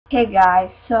Hey guys,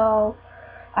 so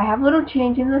I have a little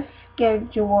change in the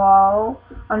schedule.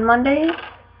 On Mondays,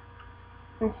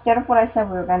 instead of what I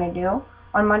said we were going to do,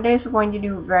 on Mondays we're going to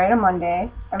do Rare Monday.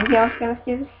 Everything else is going to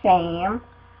stay the same,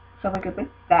 so we're good with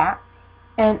that.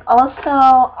 And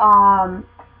also,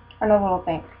 another little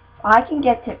thing. I can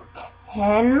get to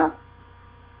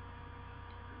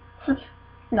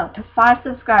 5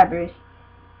 subscribers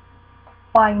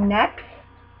by next,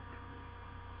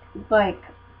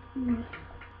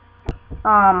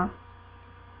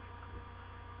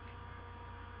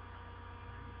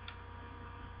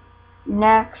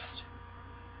 next,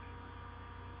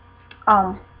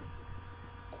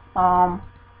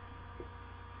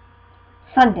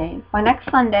 Sunday. By next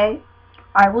Sunday,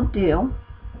 I will do,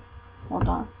 hold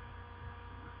on,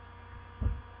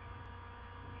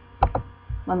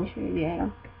 let me show you the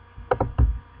item.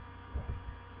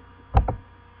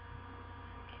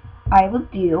 I will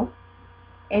do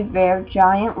a Rare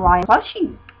Giant Lion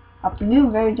plushie. A blue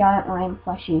Rare Giant Lion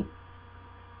plushie.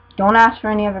 Don't ask for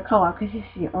any other color, because this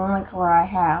is the only color I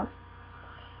have.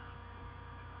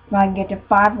 If I can get to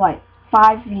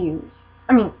 5 views,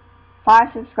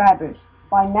 5 subscribers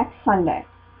by next Sunday.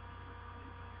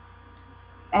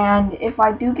 And if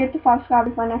I do get to 5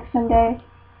 subscribers by next Sunday,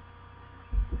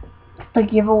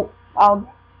 I'll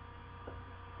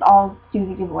do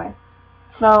the giveaway.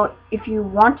 So if you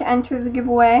want to enter the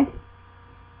giveaway,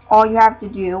 all you have to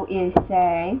do is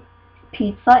say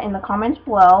pizza in the comments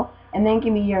below, and then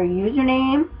give me your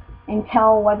username and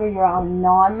tell whether you're a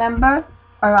non-member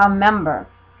or a member.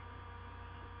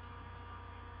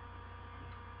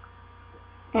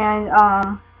 And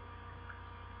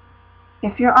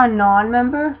if you're a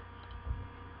non-member,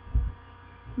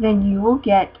 then you will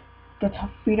get the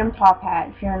Freedom Top Hat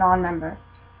if you're a non-member.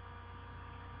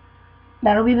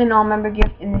 That'll be the non-member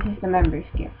gift, and this is the member's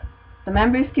gift. The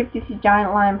member's gift is the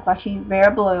Giant Lion plushie,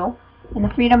 Rare Blue, and the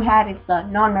Freedom Hat is the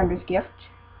non-member's gift.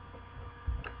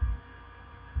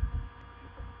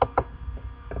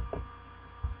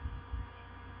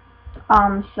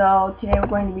 So today we're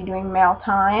going to be doing mail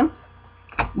time.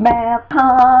 Mail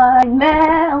time,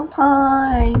 mail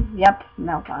time. Yep,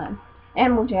 mail time.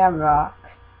 Animal Jam rocks.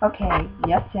 Okay,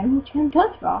 yes, Animal Jam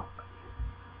does rock.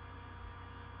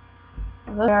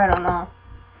 I don't know.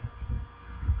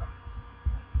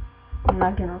 I'm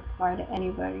not gonna reply to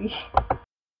anybody.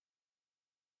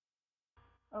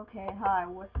 Okay, hi,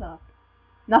 what's up?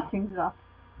 Nothing's up.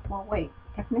 Well, wait,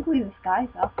 technically the sky's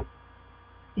up.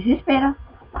 Is this beta?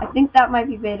 I think that might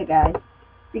be beta, guys.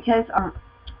 Because,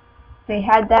 they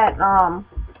had that,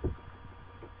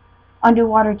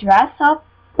 underwater dress up.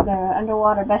 The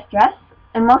underwater best dress.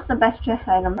 And most of the best dress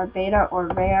items are beta or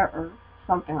rare or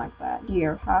something like that.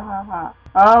 Here, ha ha ha.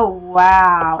 Oh,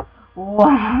 wow.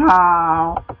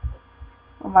 Wow.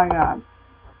 Oh my god.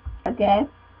 Okay.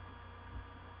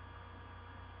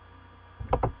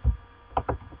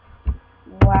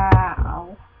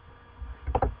 Wow.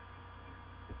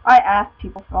 I asked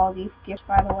people for all these gifts,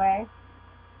 by the way.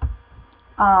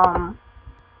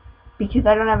 Because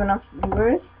I don't have enough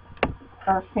viewers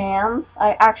or fans.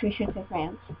 I actually should say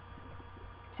fans.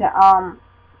 To,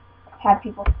 have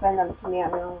people spend them to me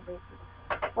on a regular basis.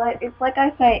 But it's like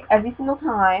I say every single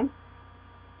time.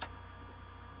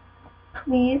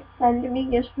 Please send me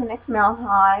gifts for next mail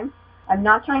time. I'm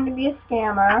not trying to be a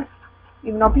scammer,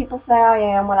 even though people say I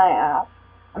am when I ask.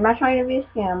 I'm not trying to be a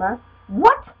scammer.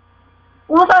 What?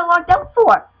 What was I logged out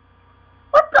for?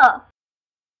 What the?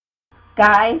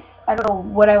 Guys, I don't know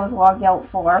what I was logged out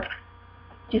for.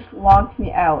 Just logged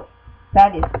me out.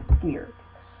 That is weird.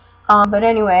 But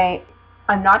anyway,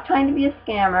 I'm not trying to be a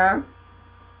scammer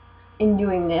in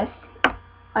doing this.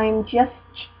 I'm just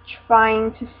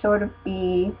trying to sort of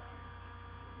be...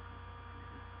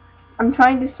 I'm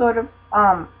trying to sort of,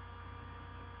 I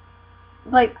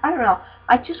don't know.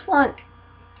 I just want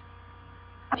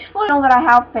to know that I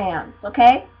have fans,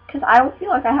 okay? Because I don't feel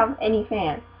like I have any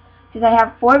fans. Because I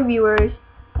have 4 viewers,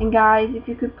 and guys, if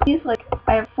you could please,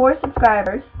 I have 4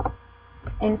 subscribers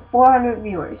and 400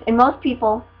 viewers. And most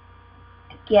people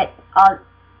get a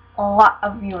lot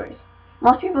of viewers.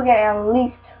 Most people get at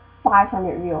least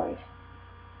 500 viewers.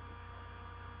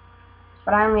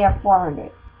 But I only have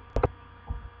 400.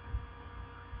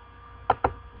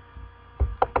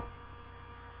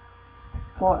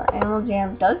 Animal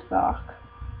Jam does rock.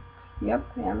 Yep,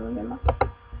 Animal Jam.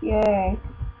 Yay.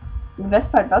 The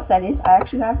best part about that is I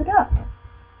actually have it up.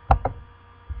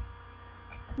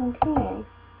 Okay.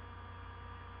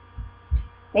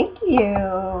 Thank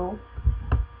you.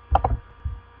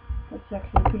 That's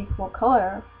actually a pretty cool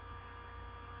color.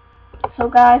 So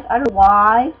guys, I don't know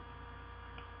why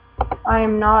I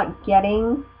am not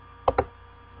getting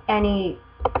any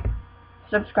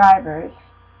subscribers.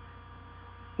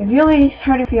 It really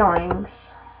hurt feelings.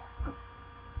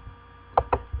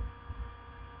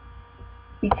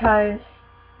 Because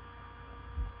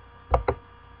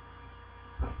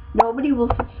nobody will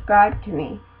subscribe to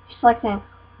me. It's just like saying,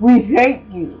 we hate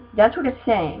you. That's what it's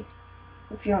saying.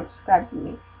 If you don't subscribe to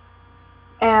me.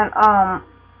 And,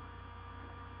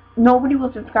 nobody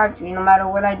will subscribe to me no matter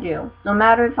what I do. No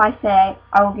matter if I say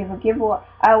I will give a giveaway,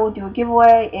 I will do a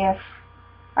giveaway if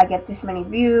I get this many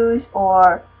views,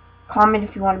 or comment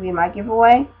if you want to be in my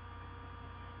giveaway.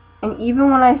 And even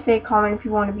when I say comment if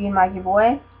you want to be in my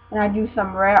giveaway, and I do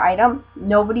some rare item,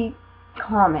 nobody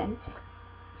comments.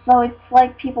 So it's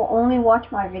like people only watch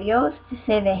my videos to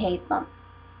say they hate them.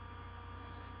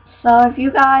 So if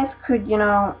you guys could,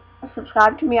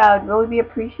 subscribe to me, I would really be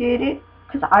appreciated.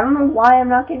 Because I don't know why I'm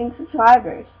not getting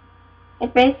subscribers.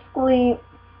 It's basically,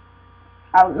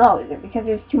 I don't know, is it because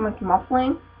there's too much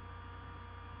muffling?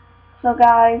 So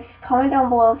guys, comment down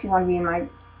below if you want to be in my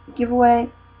giveaway.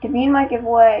 To be in my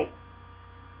giveaway,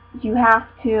 you have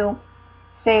to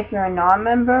say if you're a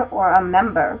non-member or a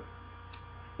member.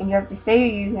 And you have to say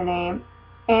your username,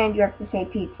 and you have to say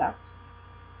pizza.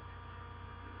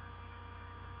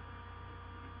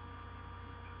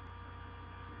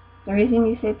 The reason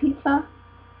you say pizza,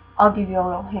 I'll give you a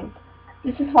little hint.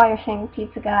 This is why you're saying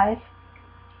pizza, guys.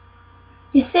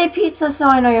 You say pizza so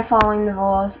I know you're following the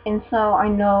rules, and so I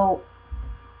know,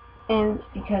 and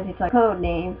because it's like code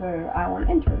name for I want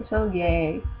to enter, so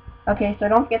yay. Okay, so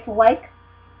don't forget to like.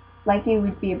 Liking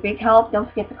would be a big help. Don't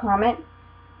forget to comment.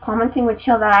 Commenting would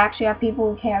show that I actually have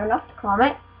people who care enough to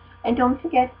comment. And don't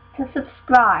forget to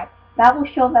subscribe. That will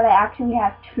show that I actually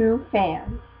have true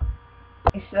fans.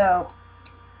 Okay, so,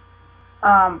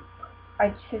 I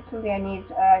just said something I need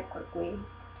to add quickly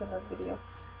to the video.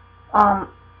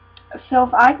 So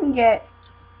if I can get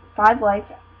 5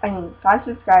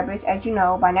 subscribers, as you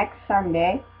know, by next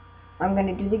Sunday, I'm going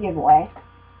to do the giveaway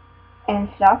and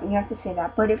stuff, and you have to say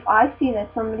that. But if I see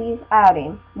that somebody is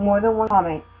adding more than one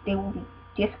comment, they will be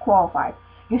disqualified.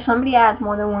 If somebody adds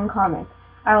more than one comment,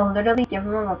 I will literally give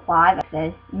them a reply that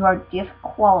says, you are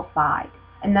disqualified,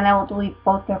 and then I will delete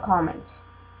both their comments.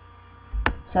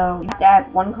 So you have to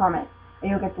add one comment, or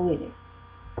you'll get deleted.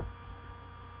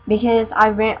 Because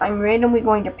I'm randomly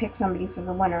going to pick somebody for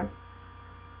the winner.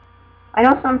 I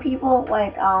know some people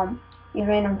like use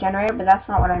random generator, but that's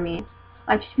not what I mean.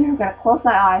 I'm just gonna close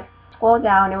my eyes, scroll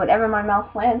down, and whatever my mouse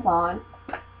lands on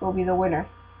will be the winner.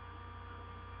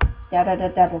 Da da da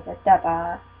da da da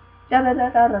da da da da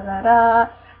da da da.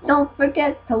 Don't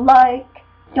forget to like,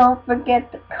 don't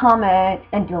forget to comment,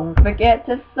 and don't forget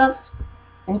to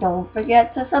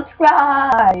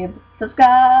subscribe.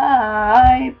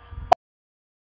 Subscribe.